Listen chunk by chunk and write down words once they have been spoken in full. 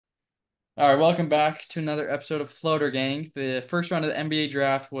All right, welcome back to another episode of Floater Gang. The first round of the NBA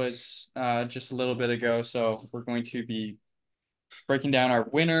draft was just a little bit ago, so we're going to be breaking down our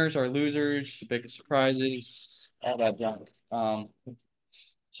winners, our losers, the biggest surprises, all that junk.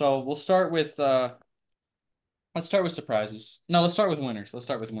 So we'll start with let's start with surprises. No, let's start with winners. Let's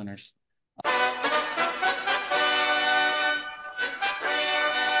start with winners.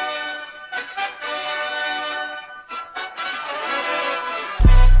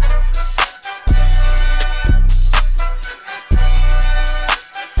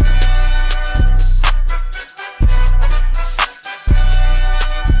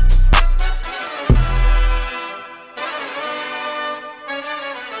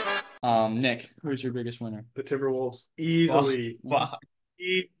 Nick, who's your biggest winner? The Timberwolves Fuck, easily, fuck.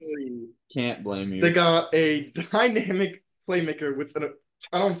 easily. Can't blame They you. got a dynamic playmaker with an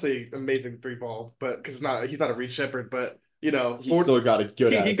I don't want to say amazing three ball, but because he's not a Reed Shepherd, but He still got a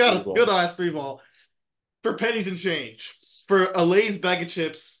good he ass got three a good ball. ass three ball for pennies and change. For a Lay's bag of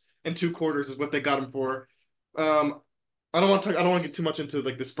chips and 2 quarters is what they got him for. I don't want to get too much into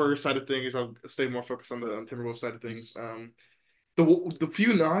like the Spurs side of things. I'll stay more focused on the Timberwolves side of things. The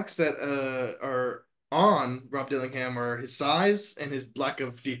few knocks that are on Rob Dillingham are his size and his lack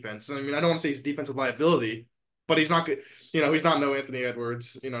of defense. I mean, I don't want to say he's defensive liability, but he's not good. He's not no Anthony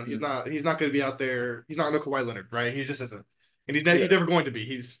Edwards. He's not going to be out there. He's not no Kawhi Leonard, right? He just isn't, and he's Yeah. never going to be.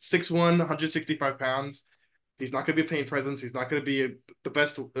 He's 6'1", 165 pounds. He's not going to be a paint presence. He's not going to be the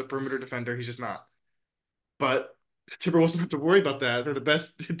best perimeter defender. He's just not. But Timberwolves don't have to worry about that. They're the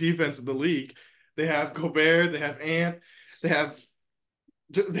best defense in the league. They have Gobert. They have Ant. They have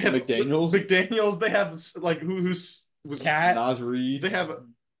they have McDaniels, McDaniels. They have like who's was Cat. Nas they Reed, have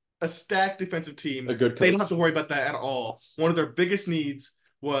a stacked defensive a team. good They don't have coach. to worry about that at all. One of their biggest needs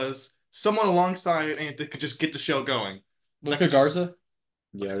was someone alongside and that could just get the show going. That Luka could just Garza.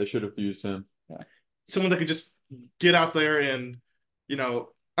 Yeah, they should have used him. Yeah. someone that could just get out there and you know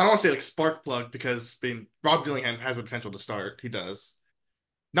I don't want to say like spark plug because Rob Dillingham has the potential to start. He does.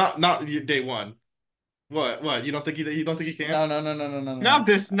 Not day one. What you don't think he can? No, no, no, no, no, no, Not no.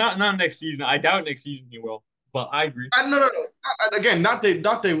 this, not next season. I doubt next season he will, but I agree. No, no, no. Again, not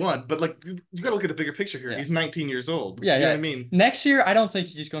day one, but like you gotta look at the bigger picture here. Yeah. He's 19 years old. Yeah, You know what yeah. I mean? Next year, I don't think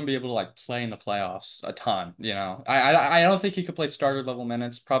he's going to be able to like play in the playoffs a ton. I don't think he could play starter level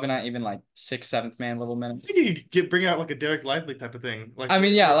minutes. Probably not even like sixth, seventh man level I minutes. think you could bring out like a Derek Lively type of thing. Like, I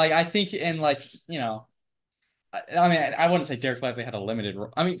mean, yeah, like I think and like I mean, I wouldn't say Derek Lively had a limited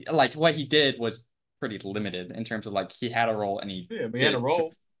role. I mean, like what he did was pretty limited in terms of like he had a role and he Yeah, we had a did.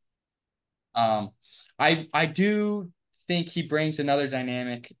 roll. Um, I do think he brings another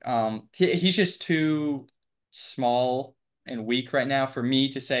dynamic. He's just too small and weak right now for me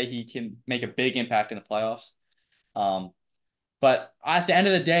to say he can make a big impact in the playoffs. Um, but at the end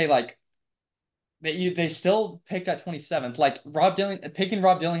of the day, like they still picked at 27th. Like picking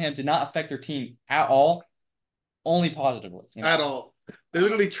Rob Dillingham did not affect their team at all, only positively. at all. They're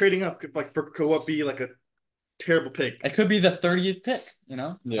literally trading up like for what be like a terrible pick. It could be the 30th pick,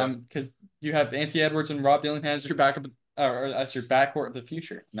 Yeah. because you have Anthony Edwards and Rob Dillingham as your backup or as your backcourt of the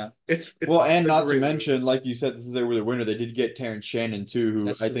future. No, It's Well, and a not to great move. mention, like you said, this is they were the winner. They did get Terrence Shannon too, who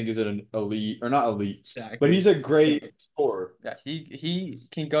that's I true. think is an elite or not elite, but Exactly. he's a great scorer. Yeah, he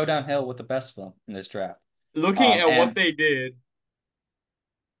can go downhill with the best of them in this draft. Looking at what And they did,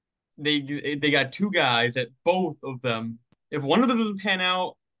 they got two guys that both of them, if one of them doesn't pan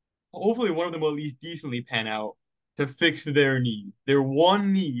out, hopefully one of them will at least decently pan out to fix their need. Their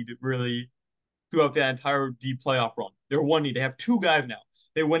one need really throughout that entire deep playoff run. Their one need. They have two guys now.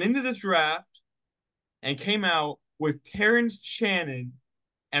 They went into this draft and came out with Terrence Shannon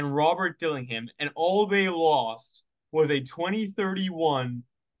and Robert Dillingham, and all they lost was a 2031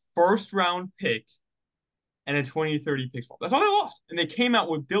 first round pick and a 2030 pick swap. That's all they lost. And they came out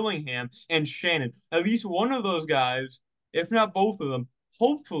with Dillingham and Shannon. At least one of those guys, if not both of them,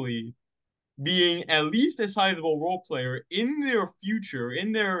 hopefully being at least a sizable role player in their future,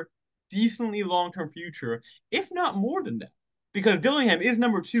 in their decently long term future, if not more than that. Because Dillingham is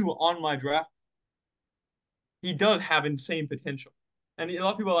number two on my draft. He does have insane potential. And a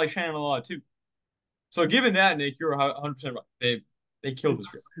lot of people like Shannon a lot too. So given that, Nick, you're 100% right. They killed this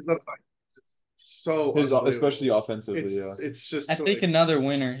draft. His upside is so Especially unbelievable. offensively. Yeah. It's just I so, think another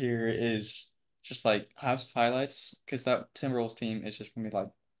winner here is just like House of Highlights because that Timberwolves team is just gonna be like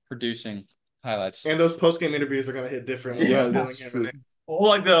producing highlights. and those post game interviews are gonna hit different with Yeah, Rob that's Dillingham in true. it. Shan-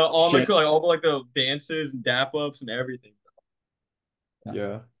 All the like the dances and dap ups and everything. Yeah.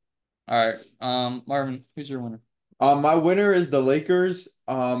 yeah. All right, Marvin, who's your winner? My winner is the Lakers.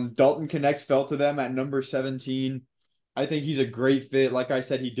 Dalton Connect fell to them at number 17. I think he's a great fit. Like I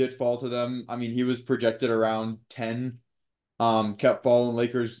said, he did fall to them. I mean, he was projected around 10. Kept falling.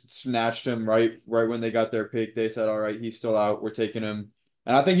 Lakers snatched him right when they got their pick. They said, "All right, he's still out. We're taking him."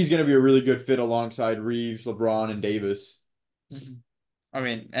 And I think he's going to be a really good fit alongside Reeves, LeBron, and Davis. I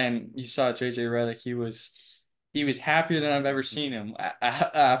mean, and you saw JJ Redick. He was happier than I've ever seen him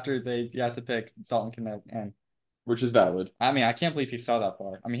after they got to pick Dalton Knecht. And Which is valid. I mean, I can't believe he fell that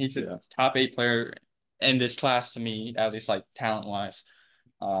far. I mean, he's a top 8 player in this class to me, at least like talent wise.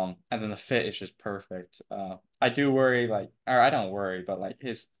 And then the fit is just perfect. I do worry, or I don't worry, but like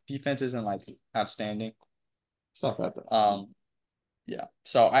his defense isn't like outstanding. It's not that bad. Yeah.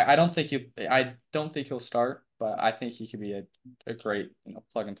 So I don't think he'll start, but I think he could be a great,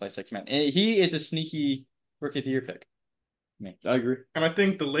 plug and play six man. And he is a sneaky rookie of the year pick. Me. I agree. And I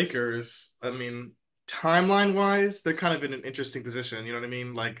think the Lakers, I mean, timeline wise, they're kind of in an interesting position. You know what I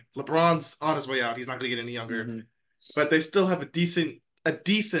mean? Like LeBron's on his way out; he's not going to get any younger. Mm-hmm. But they still have a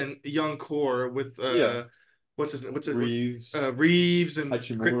decent young core with Yeah. what's his Reeves, Reeves and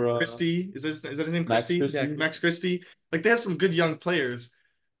Hachimura, Christie. Is that his name? Max Christie? Christie. Yeah. Max Christie. Like they have some good young players.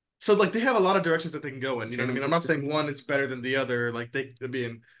 So like they have a lot of directions that they can go in. You know what I mean? I'm not saying one is better than the other. Like I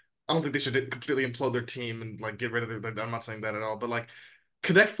mean, I don't think they should completely implode their team and like get rid of their. Like, I'm not saying that at all. But like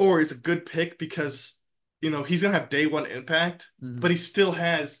Connect Four is a good pick because he's gonna have day one impact, but he still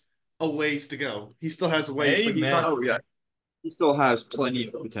has a ways to go. He still has a ways. Like, he's Amen. not. Oh yeah, he still has plenty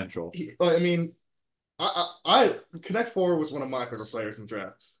of potential. I mean, I Connect Four was one of my favorite players in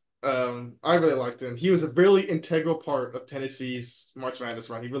drafts. I really liked him. He was a really integral part of Tennessee's March Madness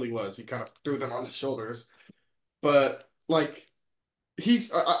run. He really was. He kind of threw them on his shoulders. But like,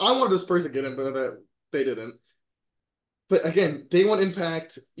 I wanted the Spurs to get him, but they didn't. But again, day one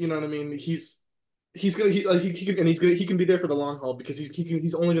impact. You know what I mean? He's gonna he can and he can be there for the long haul because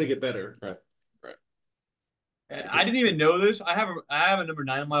he's only gonna get better. Right. I didn't even know this. I have a number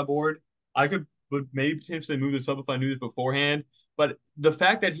 9 on my board. I would maybe potentially move this up if I knew this beforehand. But the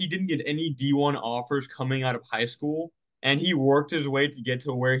fact that he didn't get any D1 offers coming out of high school, and he worked his way to get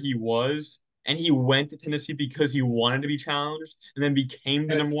to where he was, and he went to Tennessee because he wanted to be challenged, and then became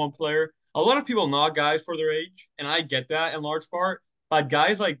the Yes. number 1 player. A lot of people knock guys for their age, and I get that in large part. But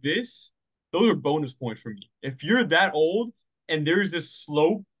guys like this, those are bonus points for me. If you're that old and there's this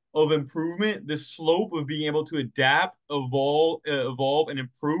slope of improvement, this slope of being able to adapt, evolve, and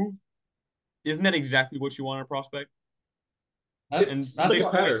improve, isn't that exactly what you want in a prospect? And That's big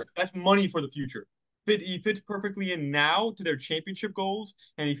what- point, that's money for the future. He fits perfectly in now to their championship goals,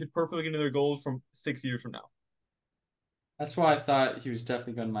 and he fits perfectly into their goals from 6 years from now. That's why I thought he was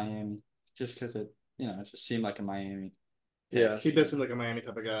definitely going to Miami, just because it just seemed like a Miami. Yeah, He does seem like a Miami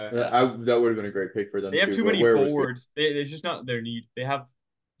type of guy. that would have been a great pick for them They have too. too but many where was forwards. It's just not their need. They have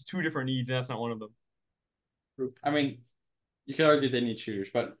 2 different needs, and that's not one of them. I mean, you could argue they need shooters,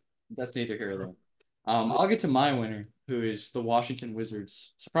 but that's neither here nor there. I'll get to my winner, who is the Washington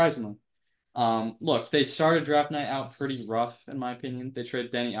Wizards. Surprisingly, look, they started draft night out pretty rough, in my opinion. They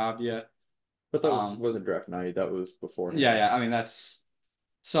traded Denny Avdia. But that wasn't draft night. That was before. Yeah. I mean, that's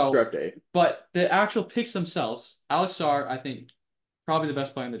so. Draft day. But the actual picks themselves, Alex Sarr, I think, probably the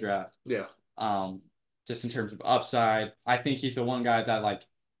best player in the draft. Yeah. Just in terms of upside, I think he's the one guy that like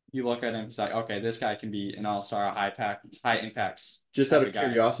you look at him, he's like, okay, this guy can be an all-star, a high impact. Just type out of guy.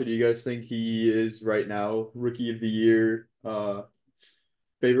 curiosity, do you guys think he is right now rookie of the year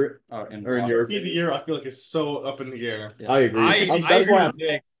favorite? In Or in your Rookie of the year, I feel like it's so up in the air. Yeah. I agree. I That's agree why with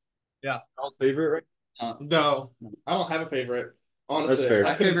Nick. Miles' favorite, right? No, I don't have a favorite. Honestly, That's fair.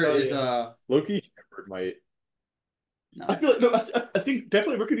 My I couldn't favorite tell is you. Loki Shepard might. I feel like no. I think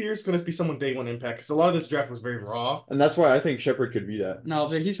definitely rookie of the year is going to be someone day one impact because a lot of this draft was very raw. And that's why I think Shepard could be that. no,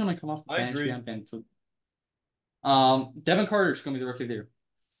 but he's gonna come off the I bench. agree. Beyond bench. Devin Carter's gonna be the rookie of the year.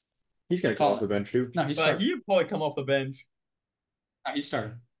 He's gonna come off the bench too. No, he's But starting. he'd probably come off the bench. No, he's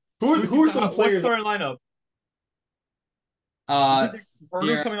starting. Who are some What's players? starting lineup? Uh,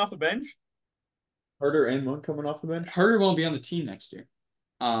 Herder's De'Aaron- coming off the bench. Carter and Monk coming off the bench. Herder won't be on the team next year.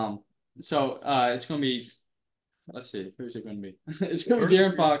 So it's gonna be. Let's see, who's it gonna be? It's gonna be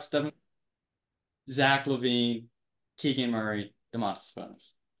De'Aaron Fox, Devin, Zach LaVine, Keegan Murray, Domantas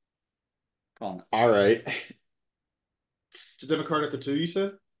Sabonis. Calling it. All right. Is Devin Carter at the 2? You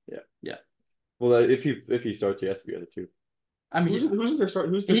said. Well, if he starts, he has to be at the 2. I mean, Who's their start?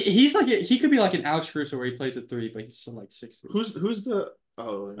 Who's their, he's like he could be like an Alex Caruso where he plays at 3, but he's still like 6'3". who's the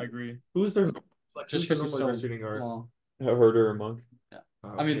I agree. who's their like Just who's because he's their normally so shooting guard? long. Herder or Monk.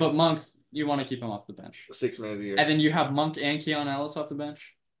 I mean, but Monk, you want to keep him off the bench, 6 man of the year. and then you have Monk and Keon Ellis off the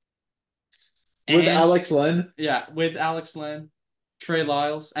bench. With And- Alex Len. Yeah, with Alex Len, Trey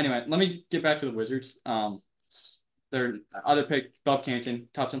Lyles. Anyway, let me get back to the Wizards. Their other pick, Bob Canton,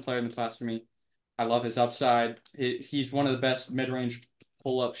 top 10 player in the class for me. I love his upside. He's one of the best mid-range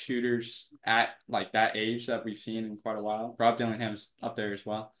pull-up shooters at like that age that we've seen in quite a while. Rob Dillingham's up there as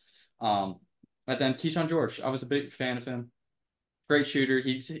well. But then Keyshawn George, I was a big fan of him. Great shooter.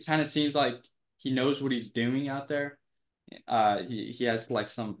 He kind of seems like he knows what he's doing out there. He has like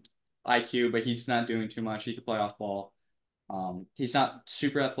some IQ, but he's not doing too much. He can play off ball. He's not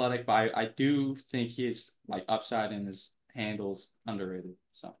super athletic, but I do think he's like upside in his handles underrated.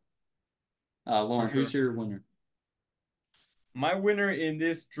 So, Lauren, For sure. who's your winner? My winner in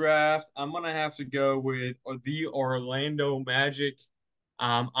this draft, I'm gonna have to go with the Orlando Magic.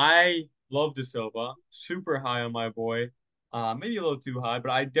 I love De Silva, super high on my boy. Maybe a little too high,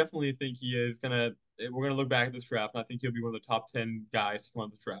 but I definitely think he is gonna. We're gonna look back at this draft, and I think he'll be one of the top 10 guys to come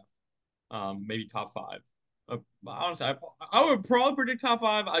on this draft. Maybe top five. Honestly, I would probably predict top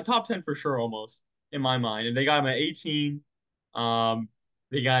five, top 10 for sure, almost in my mind. And they got him at 18. Um,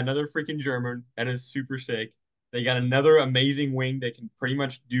 they got another freaking German that is super sick. They got another amazing wing that can pretty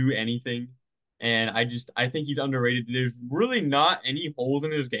much do anything. And I think he's underrated. There's really not any holes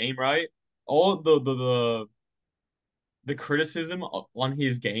in his game, right? All the criticism on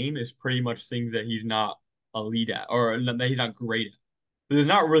his game is pretty much things that he's not elite at or that he's not great at. There's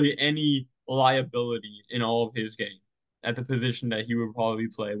not really any liability in all of his game at the position that he would probably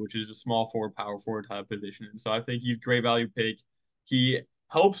play, which is a small forward, power forward type position. And so I think he's great value pick. He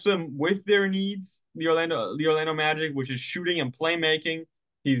helps them with their needs, the Orlando Magic, which is shooting and playmaking.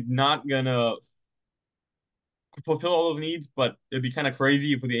 He's not gonna fulfill all those needs, but it'd be kind of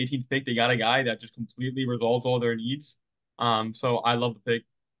crazy if with the 18th pick they got a guy that just completely resolves all their needs. So I love the pick.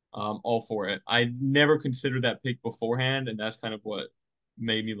 All for it. I never considered that pick beforehand, and that's kind of what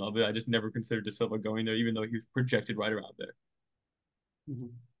made me love it. I just never considered De Silva going there, even though he was projected right around there. Mm-hmm.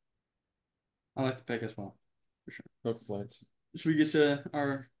 I like the pick as well, for sure. No complaints. Should we get to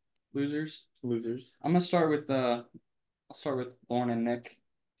our losers? Losers. I'm gonna start with I'll start with Lauren and Nick.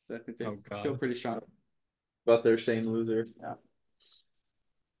 I think they Oh God. feel pretty strong. About their same loser.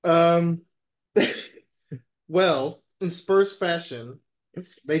 Yeah. Well, in Spurs fashion,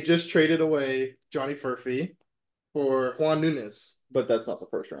 they just traded away Johnny Furphy for Juan Nunes. But that's not the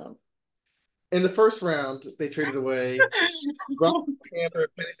first round. In the first round, they traded away Rob Panther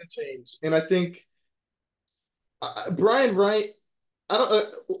pennies and change, and I think Brian Wright. I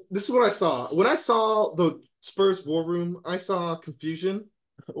don't. This is what I saw when I saw the Spurs war room. I saw confusion.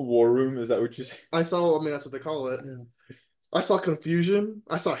 War room, is that what you say? I saw. I mean, that's what they call it. Yeah. I saw confusion.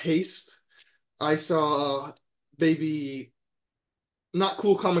 I saw haste. I saw maybe not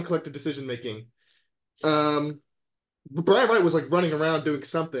cool, calm, and collected decision making. Brian Wright was like running around doing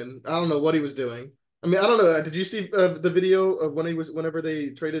something. I don't know what he was doing. I mean, I don't know. Did you see the video of whenever they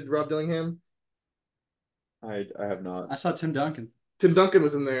traded Rob Dillingham? I have not. I saw Tim Duncan. Tim Duncan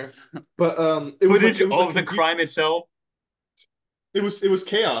was in there, but it was Footage like, it was of like the crime itself. It was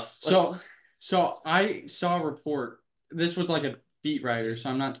chaos. So I saw a report. This was like a beat writer, so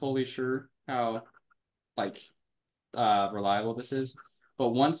I'm not totally sure how like reliable this is. But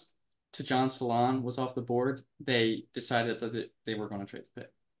once Tajon Salon was off the board, they decided that they were going to trade the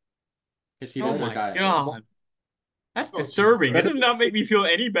pick because he Oh was their my guy. God. That's Oh, disturbing. That Jesus. does not make me feel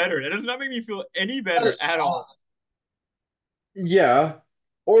any better. That does not make me feel any better at all. Yeah.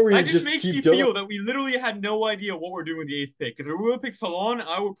 Or we That just just makes me keep going. feel that we literally had no idea what we're doing with the 8th pick. Because if we would have picked Salon,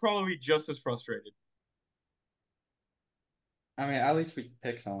 I would probably be just as frustrated. I mean, at least we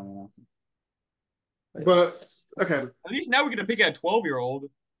picked someone, you know. But okay, At least now we're gonna pick a 12-year-old,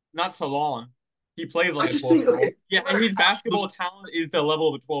 not Salon. He plays I like a just think 12-year-old. okay, Yeah, and his basketball talent is the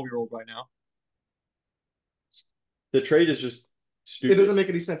level of a 12-year-old right now. The trade is just it stupid. doesn't make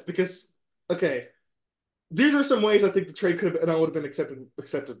any sense because okay, these are some ways I think the trade could have and I would have been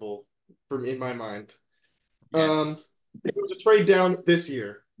acceptable from in my mind. Yes. If it was a trade down this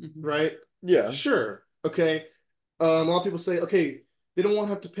year, Mhm. right? Yeah. Sure. Okay. A lot of people say, okay, they don't want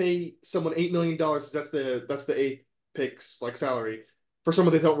to have to pay someone $8 million. That's the eighth picks like salary for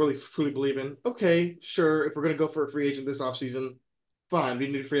someone they don't really truly believe in. Okay, sure. If we're gonna go for a free agent this offseason, fine. We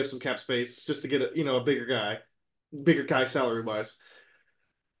need to free up some cap space just to get a bigger guy salary wise.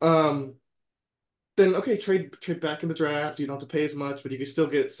 Then okay, trade back in the draft. You don't have to pay as much, but you can still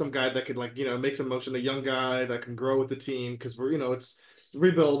get some guy that could make some motion, a young guy that can grow with the team because it's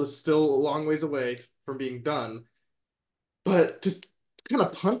rebuild is still a long ways away from being done. But to kind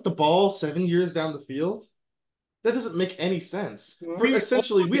of punt the ball 7 years down the field, that doesn't make any sense.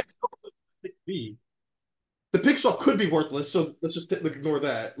 Essentially, we have pick B. The pick swap could be worthless, so let's just ignore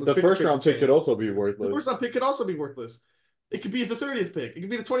that. The first round pick could also be The worthless. first round pick could also be worthless. It could be the 30th pick. It could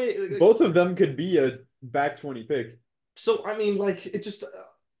be the 28th. Both of them could be a back 20 pick. So I mean, like it just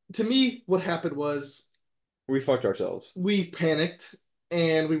to me, what happened was We fucked ourselves. we panicked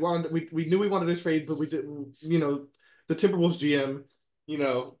and we knew we wanted to trade, but we didn't. The Timberwolves GM, you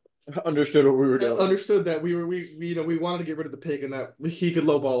know, Understood what we were doing. understood that we wanted to get rid of the pick and that he could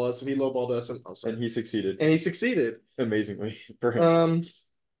lowball us, and he lowballed us, and And he succeeded and he succeeded. amazingly for him.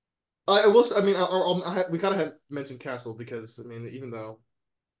 I will. I mean, we gotta have mentioned Castle because I mean, even though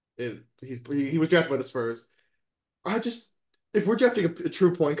he was drafted by the Spurs, I just if we're drafting a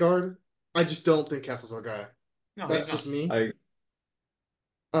true point guard, I just don't think Castle's our guy. No, That's he's just not. me.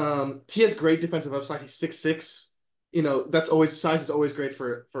 I He has great defensive upside. He's 6'6". That's always size is always great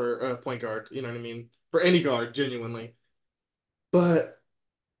for a point guard. You know what I mean? For any guard, genuinely. But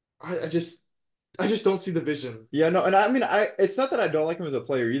I just don't see the vision. Yeah, no, and I mean it's not that I don't like him as a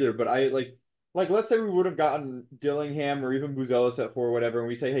player either, but I like let's say we would have gotten Dillingham or even Buzelis at 4 or whatever, and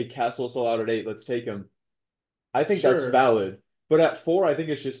we say, hey, Castle's still out at 8, let's take him. I think that's Sure. valid. But at 4, I think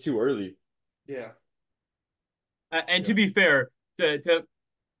it's just too early. Yeah. And to be fair, to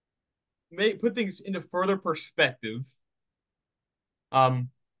put things into further perspective, um,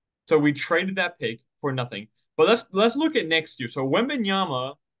 so we traded that pick for nothing. But let's look at next year. So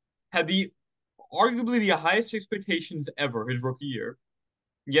Wembanyama had the arguably the highest expectations ever his rookie year.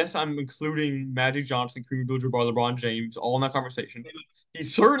 Yes, I'm including Magic Johnson, Kareem Abdul-Jabbar, LeBron James, all in that conversation.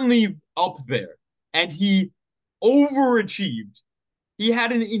 He's certainly up there, and he overachieved. He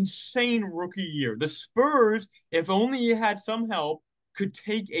had an insane rookie year. The Spurs, if only he had some help, could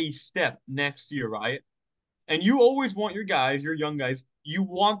take a step next year, right? And you always want your guys, your young guys, you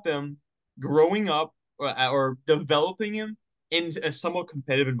want them growing up or developing him in a somewhat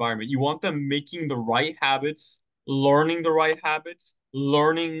competitive environment. You want them making the right habits, learning the right habits,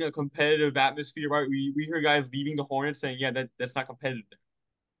 learning a competitive atmosphere, right? We hear guys leaving the Hornets saying, yeah, that's not competitive there.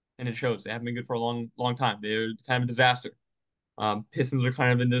 And it shows. They haven't been good for a long time. They're kind of a disaster. Pistons are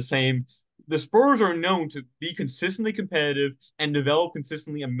kind of in the same. The Spurs are known to be consistently competitive and develop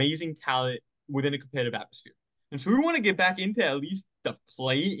consistently amazing talent within a competitive atmosphere. And so we want to get back into at least the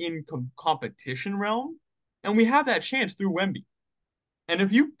play-in competition realm, and we have that chance through Wemby. And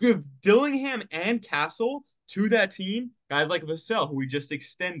if you give Dillingham and Castle to that team, guys like Vassell, who we just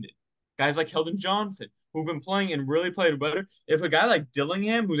extended, guys like Keldon Johnson, who've been playing and really played better, if a guy like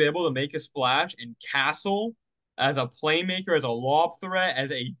Dillingham, who's able to make a splash, and Castle as a playmaker, as a lob threat,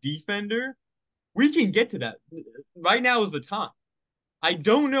 as a defender, we can get to that. Right now is the time. I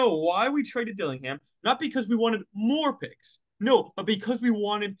don't know why we traded Dillingham, not because we wanted more picks. No, but because we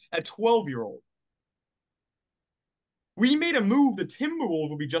wanted a 12-year-old. We made a move the Timberwolves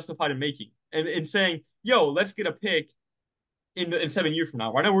would be justified in making and saying, yo, let's get a pick in 7 years from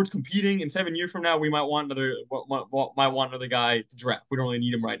now. Right now we're competing. In 7 years from now, we might want another guy to draft. We don't really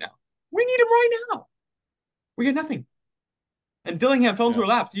need him right now. We need him right now. We get nothing. And Dillingham fell into Yeah. our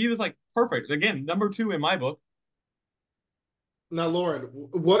laps. He was like perfect. Again, number 2 in my book. Now, Lauren,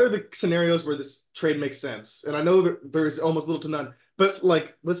 what are the scenarios where this trade makes sense? And I know that there's almost little to none, but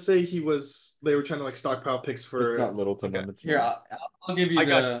like, let's say they were trying to like stockpile picks It's for. not little to Okay. none. It's Here, not. I'll give you I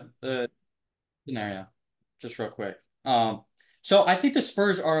got the scenario just real quick. So I think the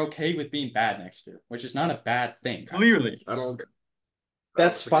Spurs are okay with being bad next year, which is not a bad thing. Clearly. I don't.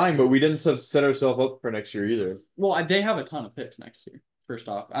 That's fine, but we didn't set ourselves up for next year either. Well, they have a ton of picks next year. First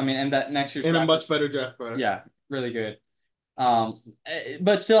off, I mean, and that next year's In a draft much is- better draft class. yeah, really good.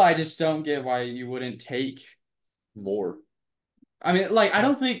 But still, I just don't get why you wouldn't take. More. I mean, like, I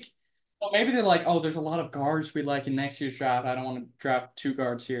don't think. Well, maybe they're like, oh, there's a lot of guards we like in next year's draft. I don't want to draft 2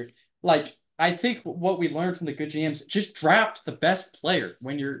 guards here. Like, I think what we learned from the good GMs, just draft the best player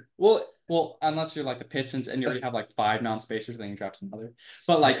when you're well, unless you're like the Pistons and you already have like 5 non-spacers, then you draft another.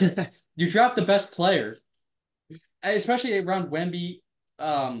 But like, you draft the best player, especially around Wemby.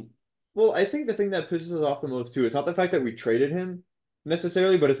 Well, I think the thing that pisses us off the most too is not the fact that we traded him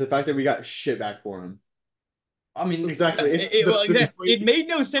necessarily, but it's the fact that we got shit back for him. I mean, Exactly. It's It made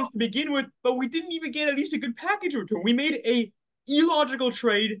no sense to begin with, but we didn't even get at least a good package return. We made a illogical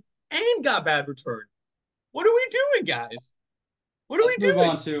trade and got bad return. What are we doing, guys? What are let's we move doing?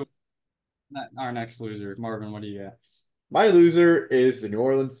 on to our next loser. Marvin, what do you got? My loser is the New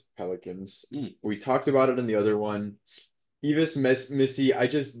Orleans Pelicans. Mm. We talked about it in the other one. Evis Missy, I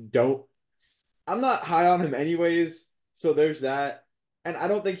just don't. I'm not high on him anyways, so there's that. And I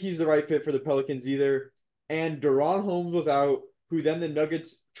don't think he's the right fit for the Pelicans either. And Deron Holmes was out, who then the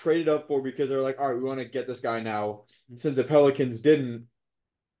Nuggets traded up for because they're like, all right, we want to get this guy now. Since the Pelicans didn't,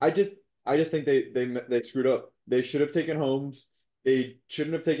 I just I just think they screwed up. They should have taken Holmes. They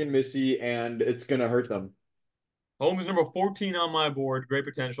shouldn't have taken Missy, and it's gonna hurt them. Holmes is number 14 on my board. Great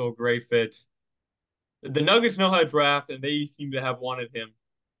potential, great fit. The Nuggets know how to draft, and they seem to have wanted him.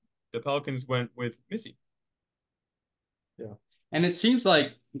 The Pelicans went with Missy. Yeah. And it seems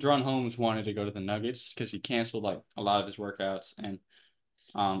like Dron Holmes wanted to go to the Nuggets because he canceled like a lot of his workouts and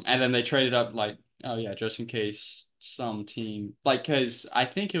then they traded up like, oh yeah, just in case some team like because I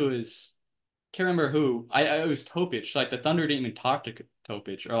think it was can't remember who. It was Topic. Like the Thunder didn't even talk to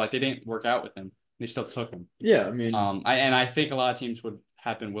Topic or like they didn't work out with him. They still took him. Yeah, I mean, I think a lot of teams would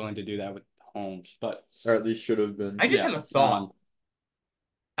have been willing to do that with Holmes, but or at least should have been. I just yeah, had a thought.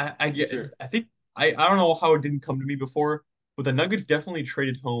 I get. sure. I think I don't know how it didn't come to me before, but the Nuggets definitely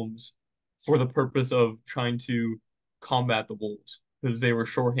traded Holmes for the purpose of trying to combat the Wolves because they were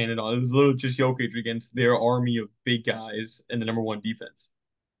shorthanded on. It was literally just Jokic against their army of big guys and the number one defense.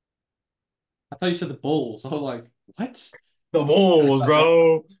 I thought you said the Bulls. I was like, what? The Wolves,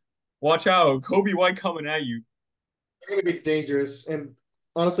 bro. Watch out, Kobe White coming at you. They're gonna be dangerous, and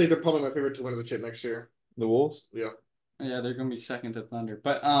honestly, they're probably my favorite to win the chip next year. The Wolves? Yeah. Yeah, they're gonna be second to Thunder.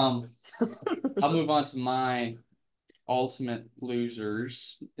 But I'll move on to my ultimate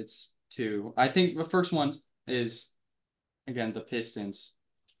losers. It's two. I think the first one is again the Pistons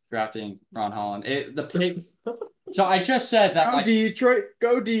drafting Ron Holland. The pick. So I just said that Go like Detroit.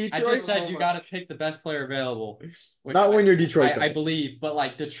 Go Detroit. I just said Oh you my- got to pick the best player available. Which Not when you're Detroit. I believe, but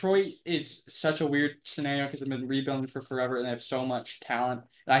like Detroit is such a weird scenario because they've been rebuilding for forever and they have so much talent.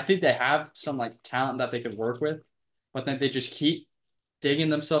 And I think they have some like talent that they could work with, but then they just keep digging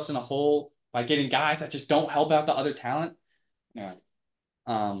themselves in a hole by getting guys that just don't help out the other talent. Yeah.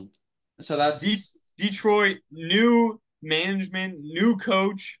 Um. So De that's Detroit, new management, new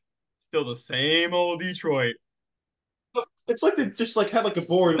coach, still the same old Detroit. It's like they just like had like a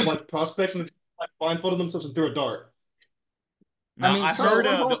board of like prospects and they like blindfolded themselves and threw a dart. Now, mean, I so heard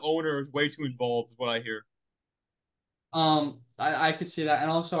the owner is way too involved, is what I hear. I could see that,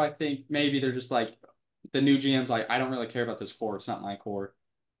 and also I think maybe they're just like the new GM's like I don't really care about this core. It's not my core.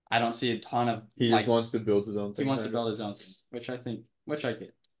 I don't see a ton of He like just wants to build his own he thing. wants to build his own thing, which I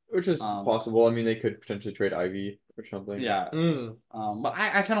get. Which is Um, possible. I mean, they could potentially trade Ivy or something. Yeah. Mm. But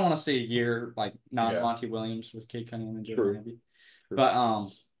I kind of want to see a year like not Yeah. Monty Williams with Kate Cunningham and Joe True. Hanabi. True. But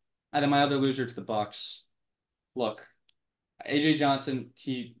and then my other loser to the Bucks. Look, AJ Johnson,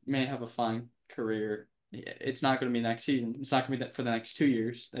 he may have a fine career. It's not going to be next season. It's not going to be that for the next 2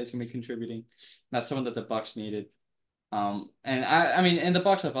 years that he's going to be contributing. That's someone that the Bucks needed. And I mean, and the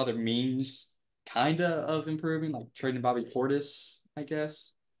Bucks have other means, kinda of improving, like trading Bobby Portis, I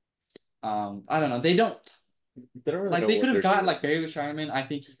guess. I don't know. They don't They don't really like know they what could have they're gotten doing. like Baylor Shireman. I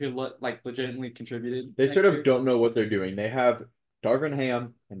think he could look like legitimately contributed. They next sort of year. don't know what they're doing. They have Darvin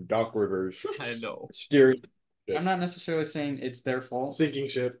Ham and Doc Rivers I know. steering. I'm not necessarily saying it's their fault, Sinking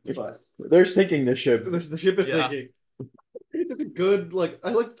ship. but They're sinking the ship. The ship is Yeah. sinking. It's a good like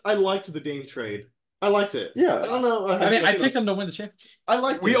I liked the Dame trade. I liked it. Yeah. I don't know. I mean, I think picked them to win the championship. I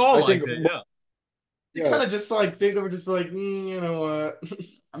liked We it. all I liked think- it, yeah. You Yeah. kind of just like think they were just like, you know what?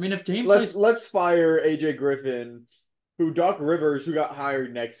 I mean, if Dame Let's plays, let's fire AJ Griffin, who Doc Rivers, who got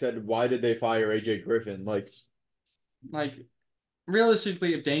hired next, said, "Why did they fire AJ Griffin?" like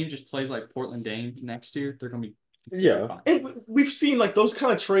realistically, if Dame just plays like Portland Dame next year, they're gonna be Yeah. fine. And we've seen like those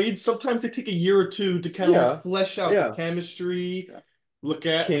kind of trades. Sometimes they take a year or two to kind of Yeah. like flesh out Yeah. the chemistry. Yeah. Look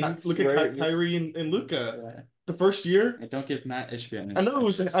at Kinks, right? Kyrie and Luca. Yeah. The first year, And don't give Matt Ishbia. I know it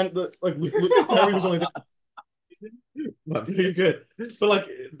was Kyrie was only there. You're good, but like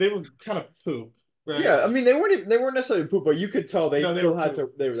they were kind of poop, right? Yeah, I mean they weren't necessarily poop, but you could tell they No, they still were had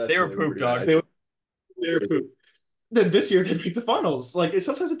poop. to. That's They were really poop, rude, dog. yeah. They were poop. Then this year they make the finals. Like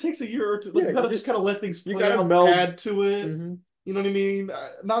sometimes it takes a year or two. Like, Yeah, you gotta you just kind of let things you play gotta out, meld- add to it. Mhm. You know what I mean?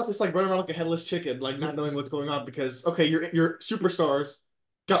 Not just like running around like a headless chicken, like not knowing what's going on because okay, your superstars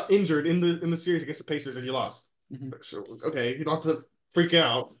got injured in the series against the Pacers and you lost. Mhm. So, okay, you don't have to freak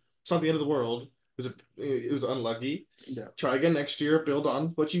out. It's not the end of the world. It was unlucky. Yeah. Try again next year. Build on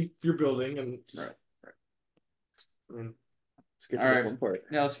what you're building, and Right. I mean, Let's get to All the right. fun part.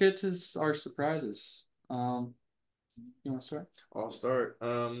 Yeah, let's get to our surprises. You want to start? I'll start.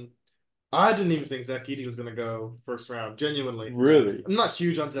 I didn't even think Zach Edey was gonna go first round. Genuinely, Really? I'm not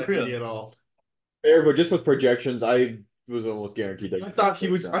huge on Zach Really? Edey at all. Fair, but just with projections, I was almost guaranteed that. I thought he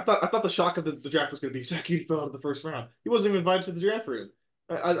was. I thought the shock of the draft was gonna be Zach Edey fell out of the first round. He wasn't even invited to the draft room.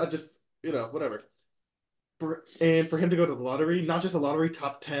 I just whatever. And for him to go to the lottery, not just the lottery,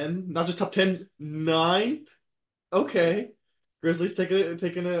 top 10, not just top 10, 9. Okay, Grizzlies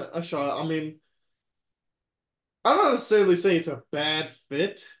taking a shot. I mean, I'm not necessarily saying it's a bad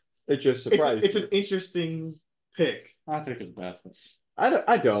fit. It just surprised It's me. an interesting pick. I think it's bad. I don't. How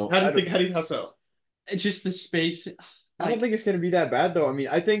do I you don't, think? How so? It's just the space. I don't think it's gonna be that bad though. I mean,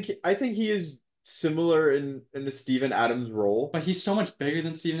 I think he is similar in the Steven Adams role. But he's so much bigger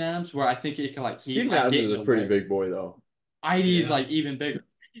than Steven Adams, where I think he can like Steven like Adams get is in a the pretty way. big boy though. ID's Yeah. like even bigger.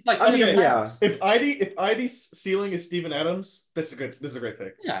 He's like I mean, 300 yeah. pounds. If ID's ceiling is Steven Adams, this is a great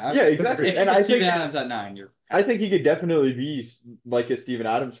pick. Yeah, Yeah, exactly. If you And get I Steven think Adams at 9, you're. I think he could definitely be like a Steven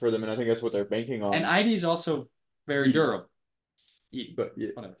Adams for them, and I think that's what they're banking And on. ID's also very Eating. durable. Eating, But yeah,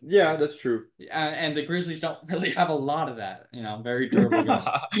 whatever. yeah, that's true. And the Grizzlies don't really have a lot of that. Very durable guys.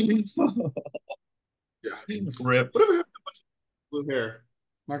 Yeah. Rip. Whatever happened to blue hair?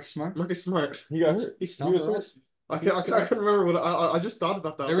 Marcus Smart. Marcus Smart. He got hurt. He's He was still hurt. I couldn't remember what I just thought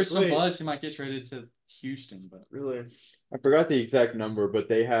about that. There was some Wait, buzz he might get traded to Houston, but really? I forgot the exact number, but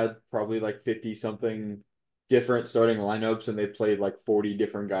they had probably like 50 something different starting lineups, and they played like 40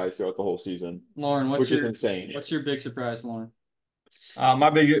 different guys throughout the whole season, Lauren, which is insane. what's your big surprise, Lauren? My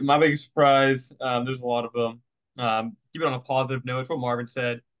biggest surprise. There's a lot of them. Keep it on a positive note. It's what Marvin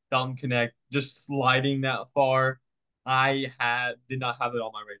said. Dalton Connect just sliding that far. Did not have it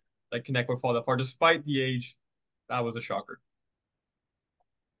on my radar. That Connect would fall that far, despite the age. That was a shocker.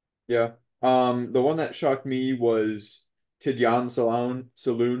 Yeah. The one that shocked me was Tidjan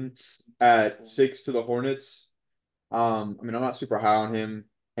Saloon at 6 to the Hornets. I mean, I'm not super high on him,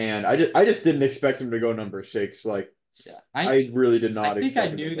 and I just didn't expect him to go number 6. Like, Yeah, I really did I not think I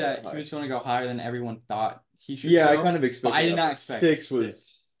expect him to knew go that high. he was going to go higher than everyone thought he should Yeah, I go. kind of But expected I did that, not but expect 6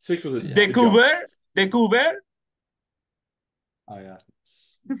 was a Yeah. jump. Vancouver. Oh yeah,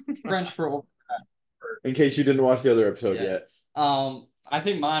 French for. In case you didn't watch the other episode Yeah. yet. I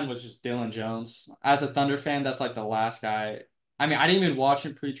think mine was just Dylan Jones. As a Thunder fan, that's like the last guy. I mean, I didn't even watch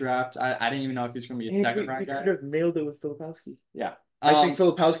him pre-draft. I didn't even know if he was going to be a second round guy. could have nailed it with Filipowski. Yeah. I think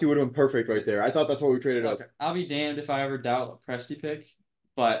Filipowski would have been perfect right there. I thought that's what we traded up. Okay. I'll be damned if I ever doubt a Presti pick,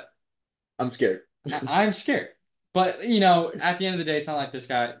 but I'm scared. I'm scared. But at the end of the day, it's not like this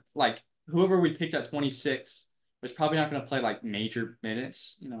guy, like whoever we picked at 26 was probably not going to play like major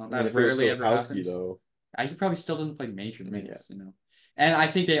minutes. I mean, That if it was rarely ever Filipowski, happens. though. He probably still doesn't play major minutes, And I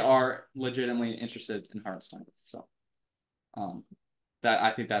think they are legitimately interested in Hartenstein. So,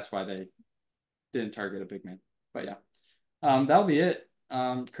 I think that's why they didn't target a big man. But yeah, that'll be it.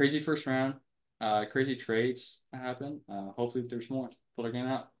 Crazy first round, crazy trades happen. Hopefully there's more. Put our game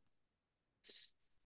out.